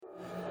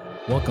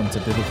Welcome to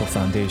Biblical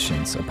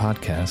Foundations, a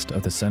podcast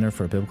of the Center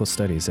for Biblical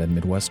Studies at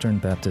Midwestern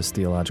Baptist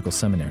Theological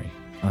Seminary.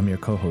 I'm your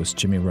co-host,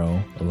 Jimmy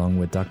Rowe, along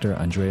with Dr.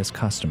 Andreas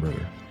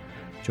Köstenberger.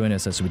 Join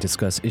us as we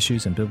discuss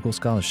issues in biblical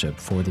scholarship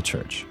for the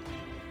church.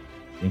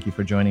 Thank you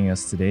for joining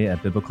us today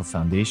at Biblical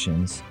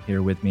Foundations.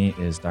 Here with me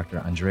is Dr.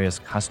 Andreas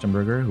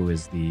Köstenberger, who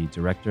is the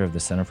director of the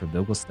Center for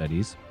Biblical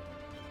Studies.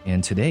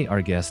 And today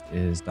our guest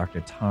is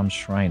Dr. Tom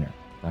Schreiner.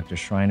 Dr.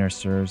 Schreiner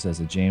serves as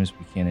a James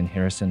Buchanan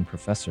Harrison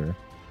Professor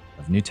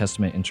of New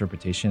Testament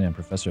Interpretation and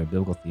Professor of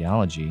Biblical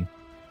Theology,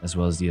 as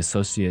well as the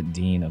Associate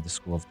Dean of the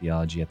School of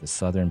Theology at the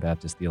Southern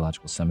Baptist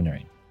Theological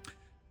Seminary.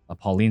 A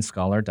Pauline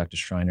scholar, Dr.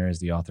 Schreiner is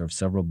the author of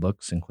several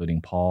books,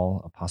 including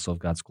Paul, Apostle of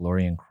God's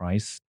Glory in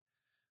Christ,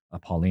 A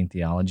Pauline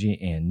Theology,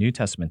 and New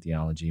Testament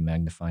Theology,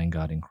 Magnifying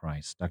God in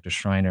Christ. Dr.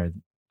 Schreiner,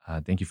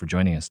 thank you for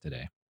joining us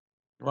today.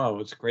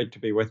 Well, it's great to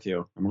be with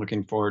you. I'm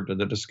looking forward to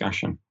the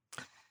discussion.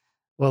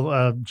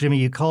 Well, Jimmy,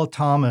 you call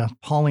Tom a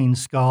Pauline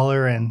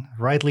scholar, and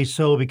rightly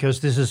so,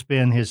 because this has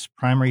been his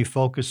primary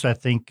focus, I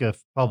think,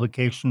 of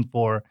publication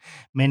for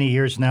many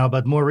years now.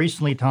 But more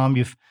recently, Tom,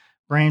 you've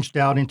branched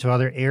out into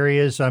other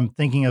areas. I'm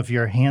thinking of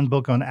your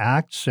handbook on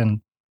Acts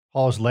and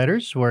Paul's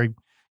letters, where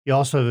you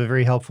also have a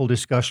very helpful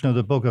discussion of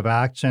the book of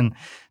Acts, and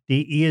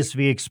the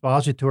ESV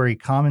expository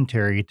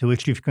commentary, to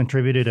which you've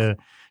contributed a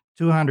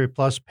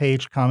 200-plus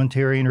page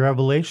commentary in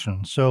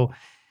Revelation. So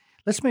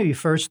let's maybe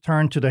first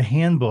turn to the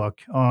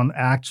handbook on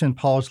Acts and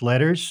Paul's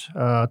letters.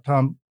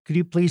 Tom, could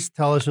you please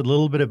tell us a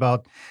little bit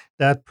about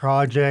that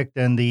project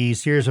and the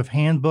series of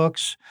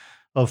handbooks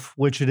of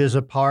which it is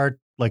a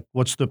part? Like,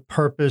 what's the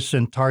purpose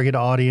and target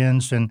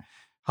audience, and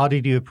how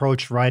did you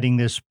approach writing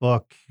this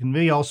book? And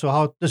maybe also,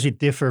 how does it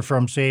differ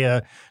from, say,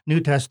 a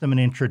New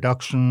Testament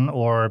introduction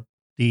or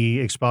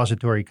the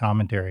expository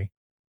commentary?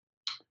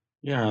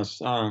 Yes.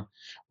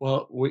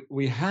 Well,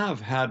 we have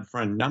had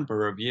for a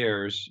number of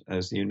years,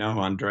 as you know,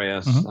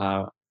 Andreas,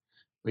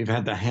 we've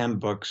had the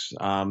handbooks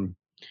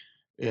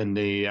in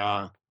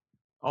the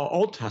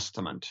Old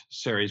Testament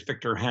series.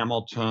 Victor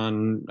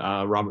Hamilton,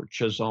 Robert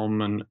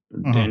Chisholm, and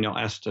Daniel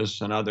Estes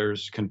and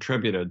others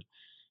contributed.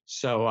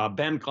 So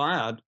Ben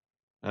Glad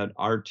at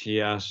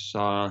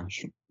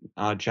RTS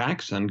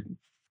Jackson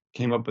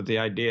came up with the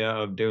idea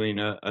of doing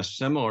a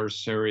similar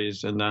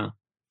series in the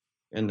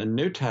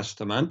New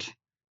Testament.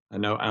 I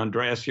know,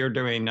 Andreas, you're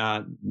doing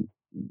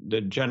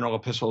the general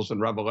epistles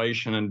and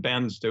Revelation, and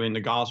Ben's doing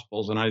the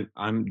Gospels, and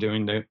I'm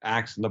doing the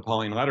Acts and the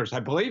Pauline letters. I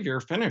believe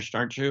you're finished,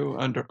 aren't you,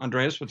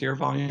 Andreas, with your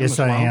volume? Yes,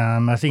 I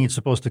am. I think it's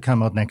supposed to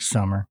come out next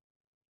summer.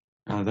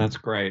 That's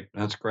great.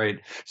 That's great.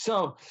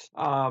 So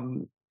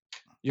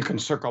you can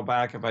circle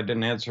back if I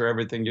didn't answer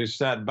everything you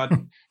said, but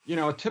you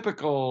know, a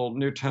typical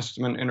New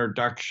Testament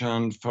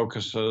introduction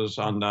focuses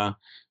on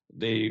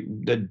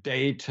the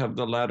date of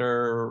the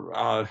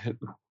letter,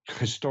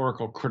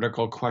 historical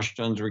critical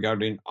questions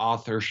regarding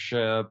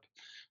authorship,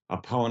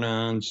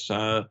 opponents,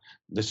 the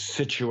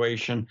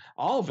situation,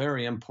 all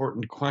very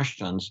important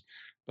questions.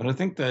 But I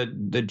think that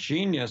the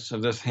genius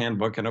of this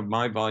handbook and of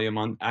my volume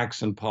on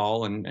Acts and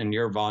Paul and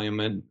your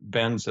volume and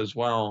Ben's as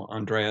well,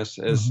 Andreas,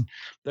 is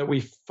that we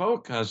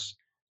focus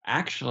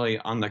actually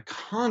on the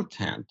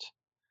content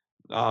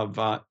of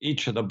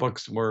each of the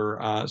books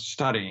we're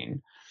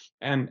studying.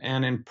 And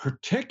in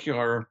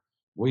particular,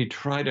 we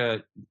try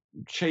to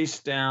chase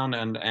down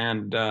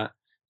and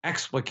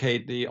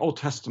explicate the Old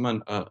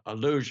Testament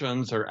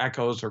allusions or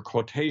echoes or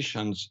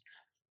quotations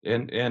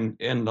in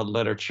the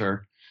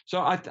literature.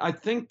 So I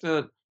think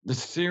that the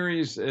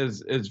series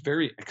is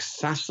very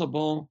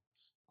accessible.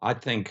 I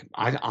think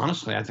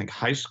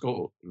high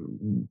school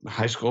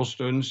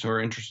students who are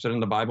interested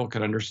in the Bible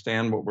could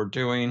understand what we're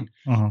doing.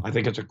 I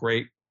think it's a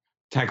great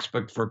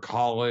textbook for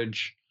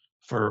college,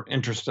 for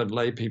interested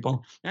lay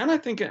people. And I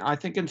think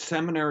in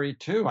seminary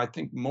too. I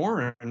think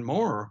more and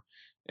more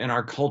in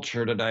our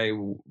culture today,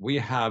 we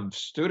have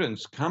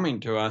students coming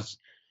to us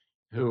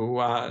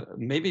who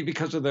maybe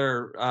because of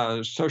their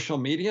social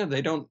media,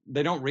 they don't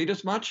read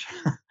as much.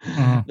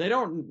 They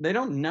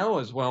don't know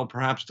as well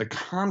perhaps the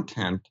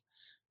content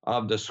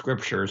of the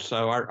scriptures.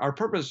 So our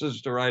purpose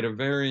is to write a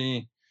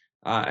very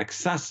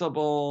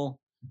accessible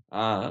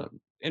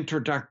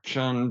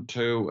introduction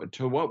to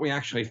what we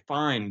actually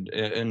find,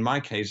 in my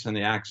case, in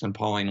the Acts and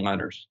Pauline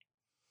letters.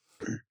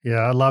 Yeah,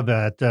 I love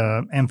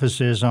that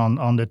emphasis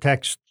on the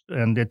text,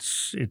 and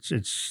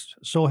it's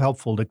so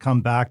helpful to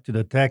come back to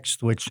the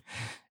text, which,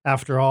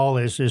 after all,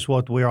 is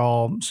what we're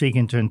all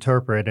seeking to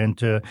interpret, and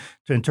to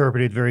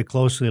interpret it very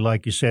closely,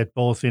 like you said,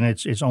 both in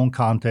its own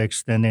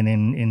context and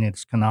in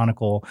its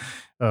canonical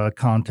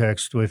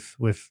context with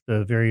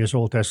the various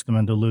Old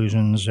Testament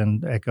allusions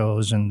and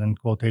echoes and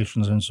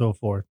quotations and so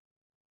forth.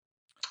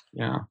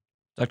 Yeah.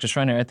 Dr.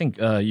 Schreiner, I think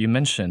you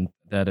mentioned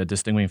that a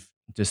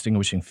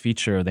distinguishing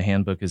feature of the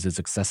handbook is its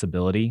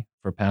accessibility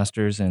for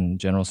pastors and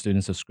general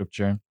students of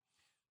Scripture.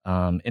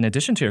 In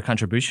addition to your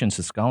contributions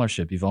to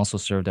scholarship, you've also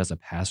served as a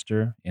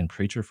pastor and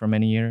preacher for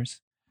many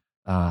years.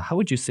 How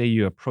would you say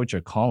you approach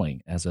your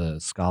calling as a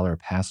scholar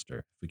pastor,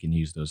 if we can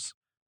use those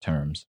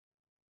terms?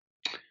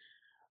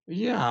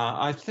 Yeah,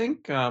 I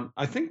think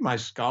my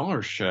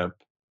scholarship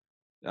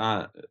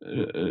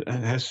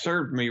has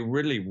served me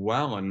really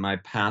well in my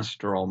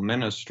pastoral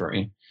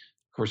ministry.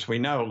 Of course, we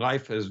know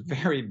life is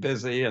very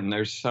busy and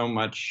there's so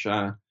much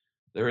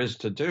there is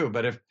to do.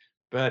 But if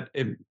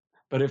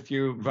but if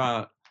you've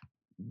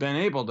been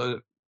able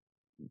to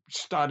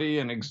study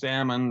and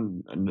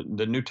examine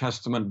the New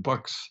Testament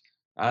books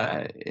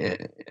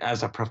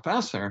as a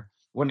professor,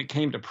 when it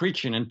came to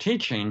preaching and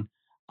teaching,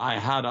 I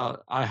had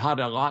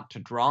a lot to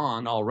draw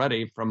on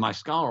already from my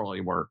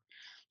scholarly work.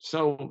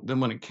 So then,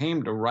 when it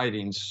came to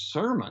writing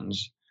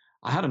sermons,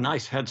 I had a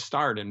nice head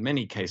start in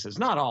many cases.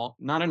 Not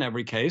in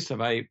every case.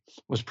 If I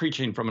was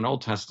preaching from an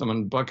Old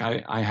Testament book,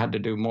 I had to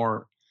do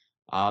more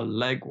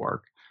legwork.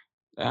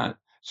 Uh,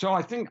 so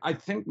I think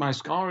my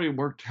scholarly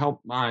work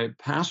helped my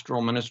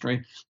pastoral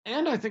ministry,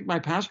 and I think my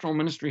pastoral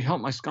ministry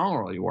helped my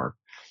scholarly work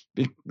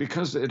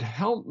because it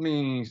helped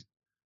me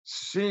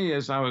see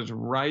as I was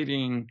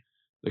writing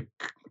the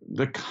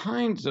the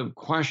kinds of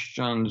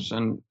questions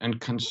and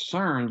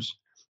concerns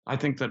I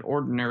think that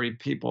ordinary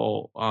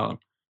people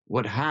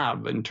would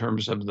have in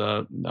terms of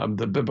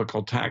the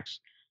biblical text.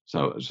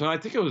 So I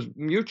think it was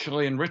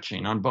mutually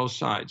enriching on both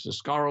sides. The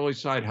scholarly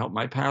side helped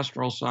my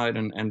pastoral side,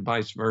 and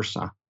vice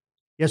versa.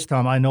 Yes,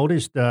 Tom, I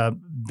noticed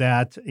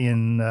that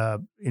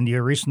in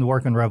your recent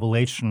work on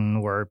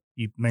Revelation, where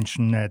you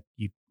mentioned that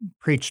you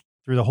preached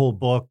through the whole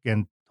book,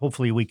 and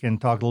hopefully we can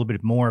talk a little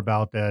bit more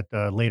about that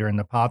later in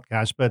the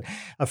podcast. But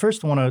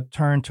first, I want to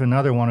turn to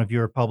another one of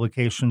your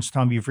publications,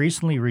 Tom. You've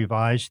recently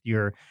revised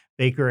your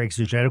Baker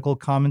exegetical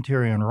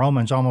commentary on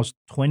Romans, almost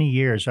 20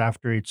 years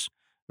after its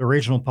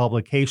original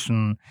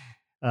publication.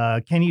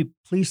 Can you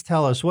please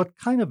tell us what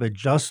kind of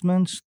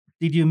adjustments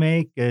did you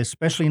make,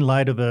 especially in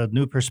light of a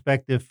new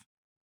perspective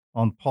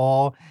on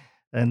Paul?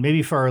 And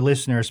maybe for our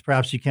listeners,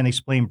 perhaps you can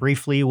explain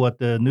briefly what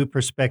the new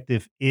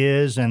perspective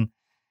is. And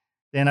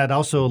then I'd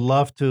also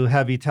love to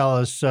have you tell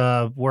us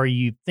where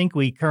you think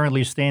we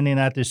currently stand in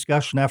that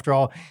discussion. After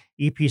all,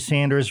 E.P.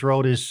 Sanders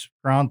wrote his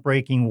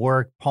groundbreaking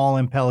work, Paul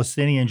and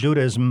Palestinian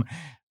Judaism,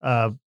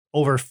 uh,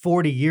 over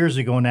 40 years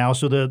ago now.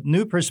 So the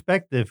new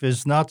perspective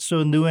is not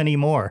so new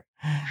anymore.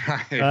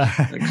 Right. Uh,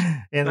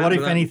 and what,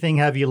 if That, anything,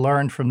 have you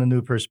learned from the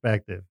new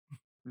perspective?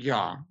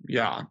 yeah,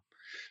 yeah.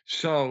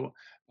 So,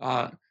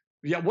 uh,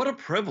 yeah, what a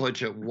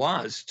privilege it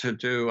was to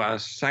do a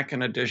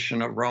second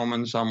edition of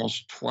Romans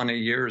almost 20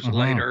 years Hmm.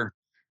 later.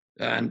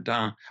 And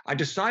I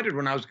decided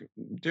when I was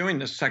doing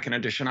this second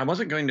edition, I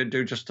wasn't going to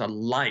do just a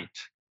light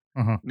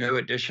Hmm. new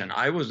edition.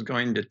 I was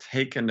going to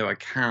take into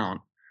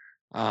account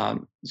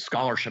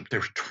scholarship.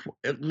 There's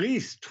at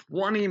least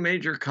 20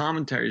 major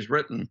commentaries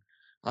written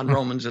on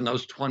Romans in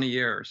those 20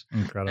 years,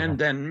 and Incredible.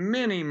 then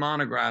many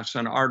monographs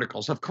and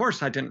articles. Of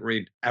course, I didn't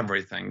read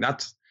everything.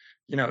 That's,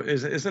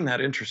 isn't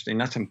that interesting?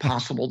 That's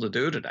impossible to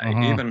do today.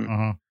 Hmm.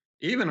 Hmm.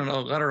 Even in a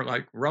letter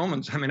like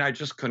Romans, I mean, I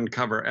just couldn't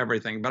cover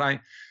everything. But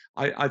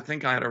I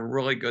think I had a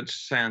really good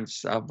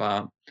sense of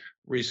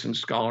recent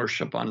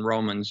scholarship on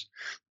Romans.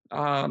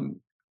 Um,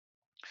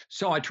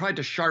 so I tried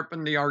to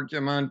sharpen the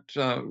argument.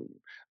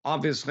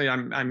 Obviously,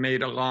 I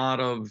made a lot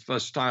of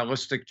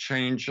stylistic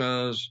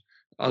changes,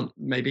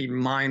 maybe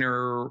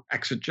minor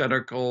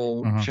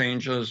exegetical Hmm.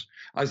 changes.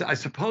 I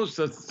suppose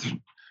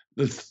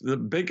the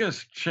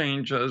biggest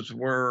changes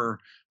were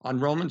on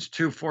Romans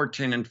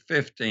 2:14 and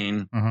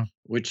 15, Hmm.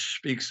 which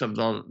speaks of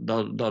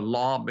the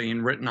law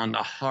being written on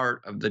the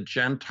heart of the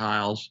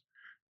Gentiles.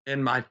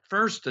 In my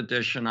first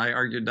edition, I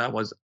argued that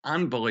was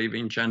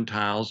unbelieving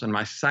Gentiles. In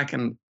my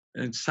second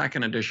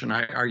edition,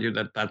 I argued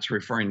that that's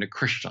referring to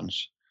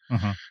Christians.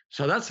 Hmm.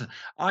 So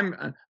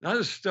that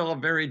is still a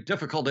very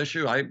difficult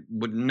issue. I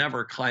would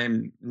never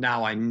claim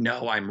now I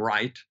know I'm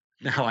right.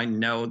 Now I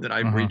know that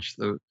I've Hmm. reached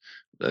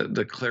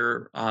the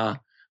clear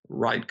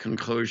right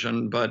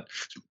conclusion. But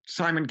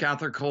Simon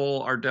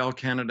Gathercole, Ardell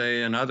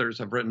Kennedy, and others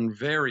have written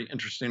very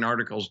interesting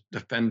articles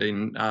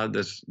defending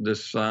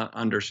this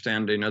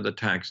understanding of the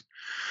text.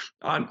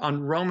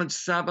 On Romans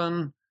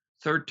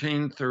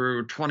 7:13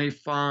 through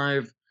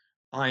 25,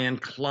 I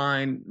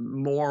incline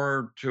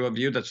more to a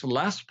view that's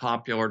less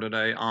popular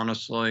today,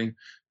 honestly,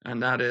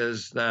 and that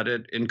is that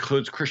it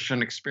includes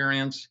Christian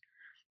experience.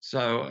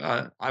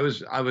 So I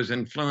was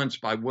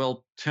influenced by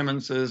Will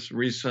Timmons's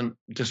recent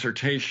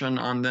dissertation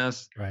on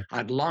this. Right. I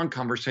had long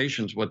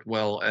conversations with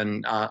Will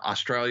in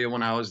Australia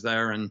when I was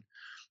there, and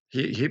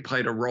he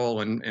played a role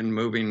in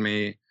moving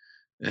me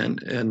in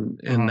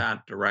Hmm.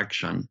 that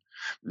direction.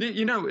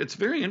 It's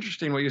very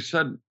interesting what you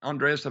said,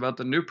 Andreas, about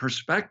the new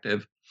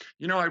perspective.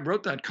 I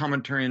wrote that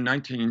commentary in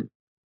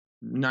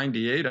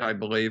 1998, I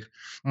believe,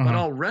 but Hmm.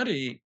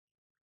 already,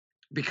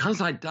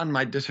 because I'd done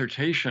my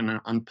dissertation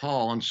on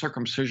Paul and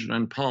circumcision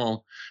and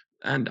Paul,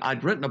 and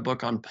I'd written a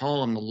book on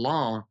Paul and the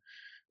law.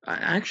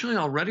 Actually,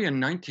 already in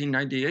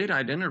 1998,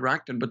 I'd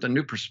interacted with the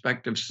new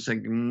perspective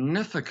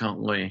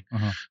significantly.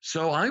 Hmm.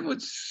 So I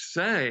would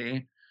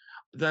say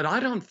that I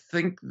don't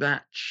think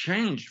that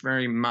changed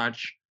very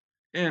much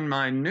in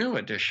my new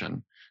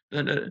edition.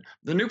 The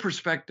new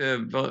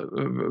perspective,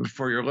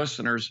 for your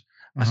listeners,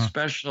 Hmm.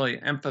 especially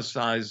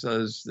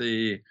emphasizes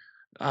the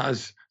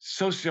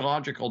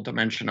sociological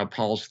dimension of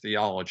Paul's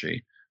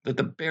theology. that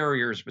the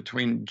barriers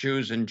between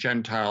Jews and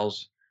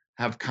Gentiles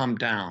have come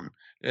down.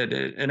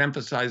 It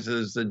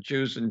emphasizes that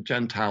Jews and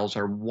Gentiles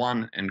are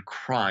one in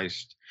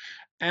Christ.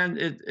 And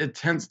it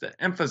tends to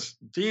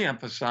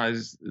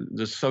de-emphasize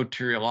the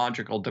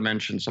soteriological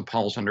dimensions of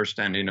Paul's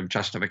understanding of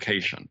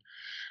justification.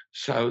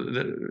 So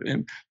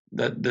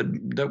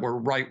that we're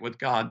right with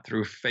God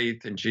through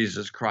faith in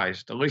Jesus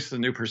Christ. At least the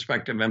New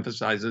Perspective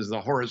emphasizes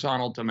the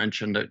horizontal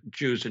dimension that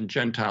Jews and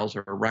Gentiles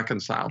are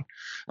reconciled.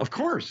 Of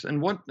course,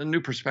 and what the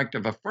New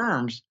Perspective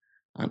affirms,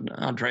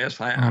 Andreas,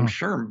 I'm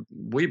sure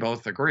we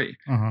both agree.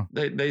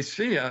 They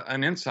see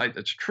an insight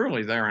that's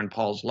truly there in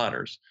Paul's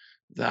letters,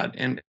 that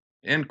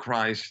in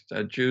Christ,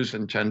 Jews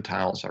and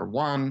Gentiles are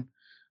one.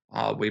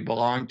 We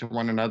belong to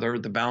one another.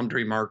 The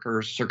boundary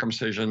markers,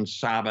 circumcision,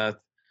 Sabbath,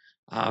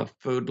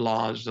 food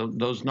laws,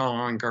 those no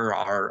longer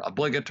are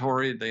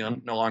obligatory. They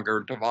no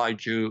longer divide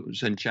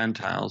Jews and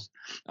Gentiles.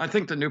 I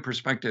think the New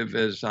Perspective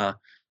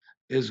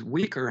is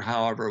weaker,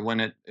 however, when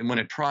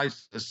it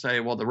tries to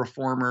say, well, the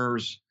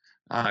reformers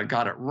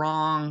got it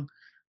wrong,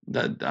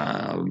 that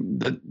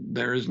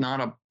there is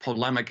not a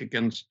polemic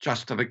against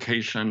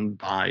justification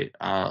by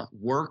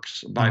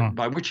works,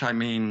 by which I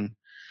mean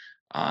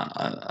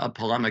a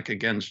polemic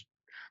against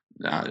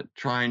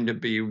trying to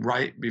be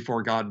right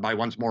before God by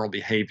one's moral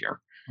behavior.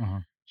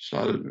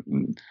 So,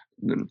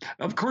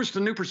 of course,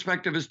 the New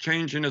Perspective is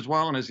changing as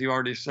well, and as you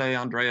already say,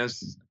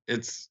 Andreas,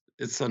 it's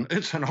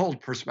an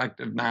old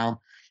perspective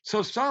now.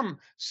 So some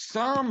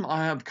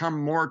have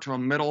come more to a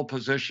middle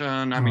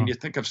position. I mean, you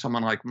think of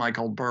someone like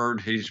Michael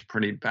Bird; he's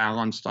pretty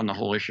balanced on the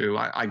whole issue.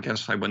 I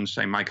guess I wouldn't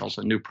say Michael's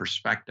a New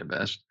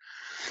Perspectivist.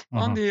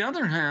 On the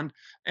other hand,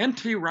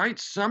 N.T. Wright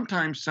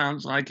sometimes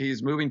sounds like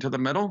he's moving to the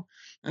middle,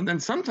 and then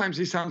sometimes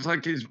he sounds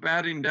like he's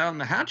batting down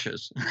the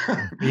hatches.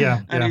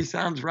 And he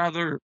sounds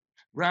rather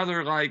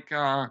like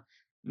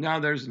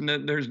no, there's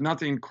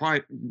nothing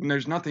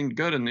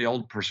good in the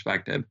old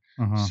perspective.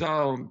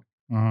 So,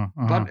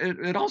 but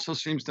it also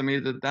seems to me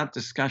that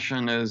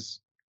discussion is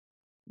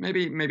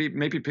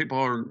maybe people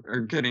are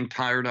getting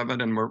tired of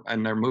it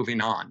and they're moving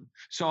on.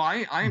 So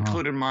I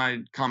included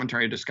my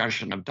commentary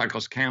discussion of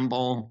Douglas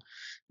Campbell,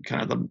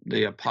 kind of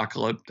the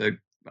apocalyptic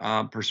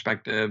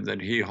perspective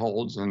that he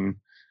holds, and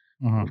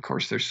of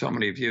course there's so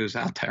many views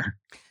out there.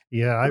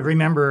 Yeah, I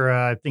remember.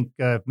 I think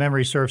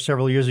memory serves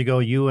several years ago.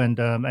 You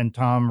and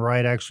Tom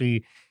Wright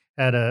actually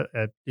had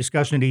a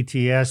discussion at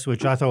ETS,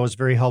 which I thought was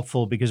very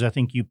helpful because I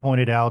think you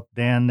pointed out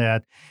then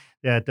that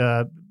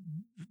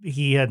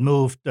he had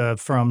moved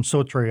from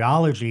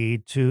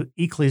soteriology to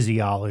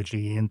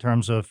ecclesiology in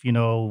terms of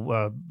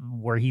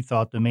where he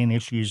thought the main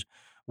issues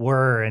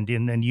were,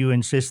 and you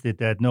insisted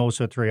that no,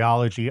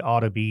 soteriology ought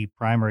to be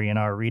primary in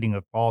our reading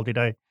of Paul. Did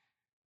I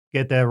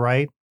get that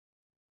right?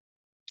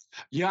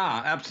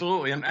 Yeah,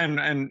 absolutely.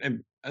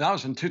 And that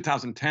was in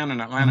 2010 in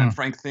Atlanta, and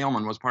Frank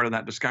Thielman was part of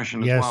that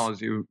discussion as well,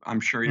 as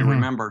I'm sure you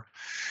remember.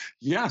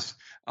 Yes.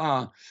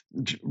 Tom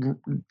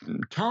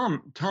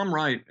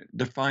Wright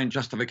defined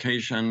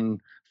justification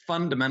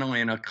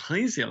fundamentally in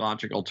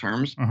ecclesiological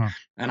terms.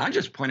 And I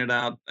just pointed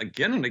out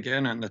again and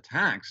again in the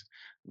text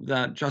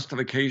that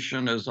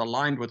justification is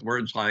aligned with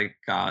words like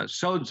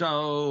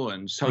sozo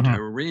and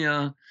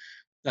soteria,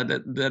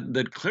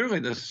 that clearly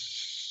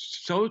this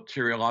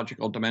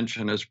soteriological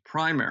dimension is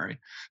primary.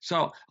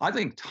 So I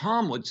think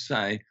Tom would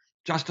say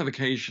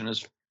justification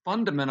is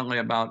fundamentally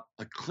about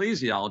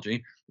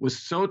ecclesiology with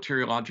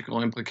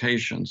soteriological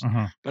implications.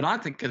 But I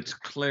think it's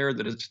clear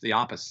that it's the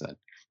opposite.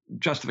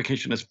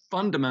 Justification is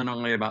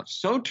fundamentally about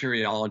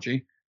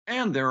soteriology,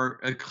 and there are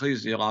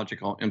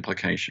ecclesiological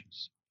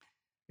implications.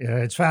 Yeah,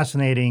 it's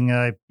fascinating.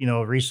 I,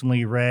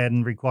 recently read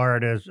and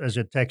required as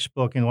a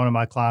textbook in one of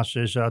my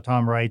classes,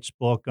 Tom Wright's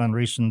book on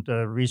recent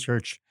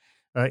research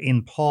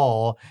in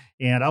Paul,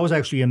 and I was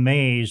actually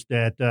amazed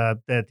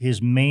that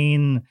his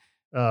main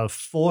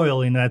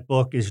foil in that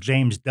book is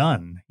James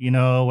Dunn.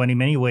 And in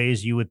many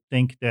ways you would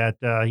think that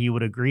he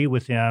would agree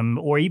with him,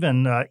 or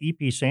even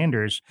E.P.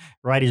 Sanders,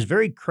 right, is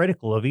very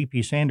critical of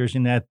E.P. Sanders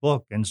in that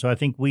book. And so I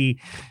think we,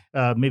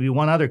 maybe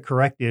one other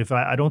corrective,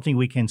 I don't think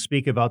we can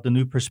speak about the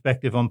New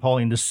Perspective on Paul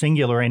in the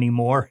singular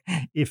anymore,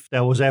 if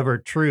that was ever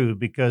true,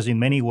 because in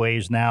many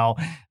ways now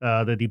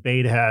the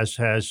debate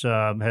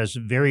has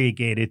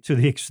variegated to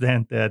the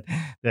extent that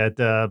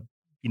the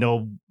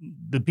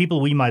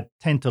people we might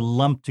tend to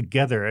lump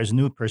together as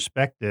New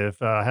Perspective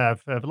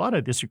have a lot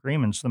of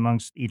disagreements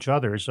amongst each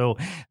other. So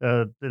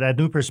that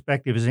New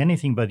Perspective is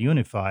anything but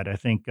unified. I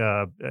think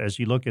as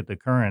you look at the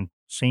current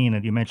scene,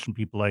 and you mentioned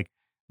people like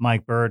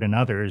Mike Bird and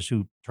others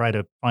who try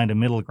to find a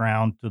middle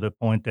ground to the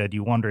point that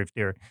you wonder if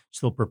they're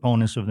still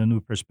proponents of the New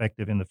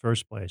Perspective in the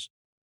first place.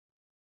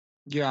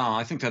 Yeah,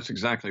 I think that's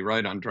exactly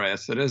right,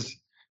 Andreas. It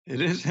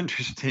is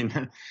interesting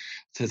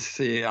to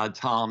see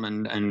Tom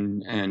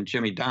and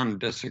Jimmy Dunn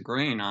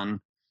disagreeing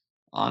on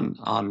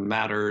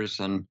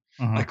matters, and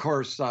of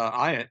course,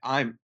 I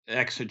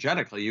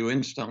exegetically, you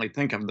instantly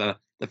think of the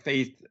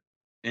faith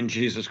in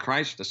Jesus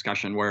Christ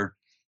discussion,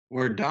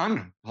 where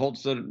Dunn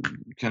holds the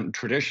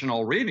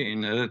traditional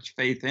reading that it's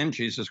faith in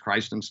Jesus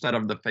Christ instead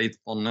of the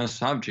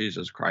faithfulness of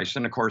Jesus Christ,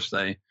 and of course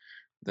they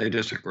they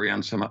disagree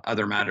on some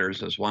other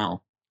matters as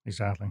well.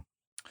 Exactly.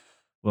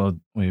 Well,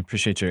 we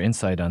appreciate your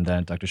insight on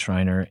that, Dr.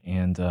 Schreiner.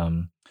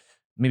 And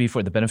maybe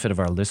for the benefit of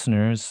our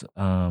listeners,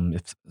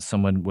 if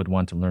someone would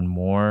want to learn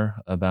more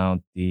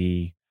about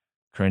the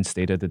current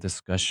state of the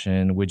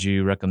discussion, would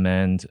you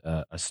recommend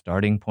a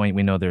starting point?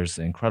 We know there's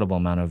an incredible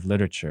amount of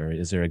literature.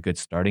 Is there a good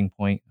starting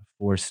point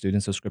for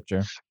students of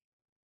Scripture?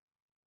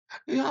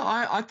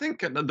 Yeah, I think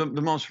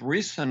the most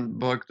recent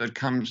book that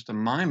comes to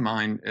my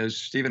mind is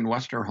Stephen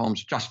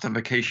Westerholm's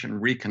Justification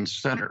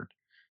Reconsidered.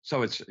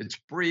 So it's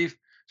brief.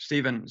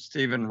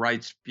 Stephen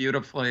writes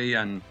beautifully,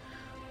 and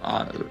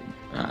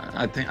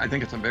I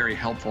think it's a very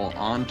helpful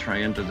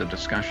entree into the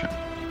discussion.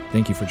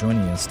 Thank you for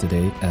joining us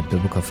today at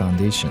Biblical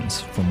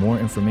Foundations. For more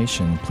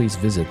information, please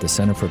visit the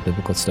Center for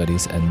Biblical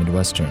Studies at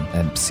Midwestern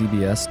at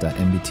cbs.mbts.edu.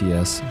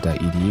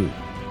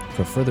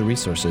 For further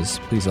resources,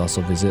 please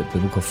also visit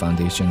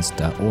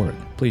biblicalfoundations.org.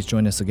 Please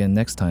join us again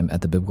next time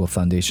at the Biblical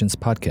Foundations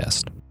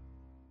podcast.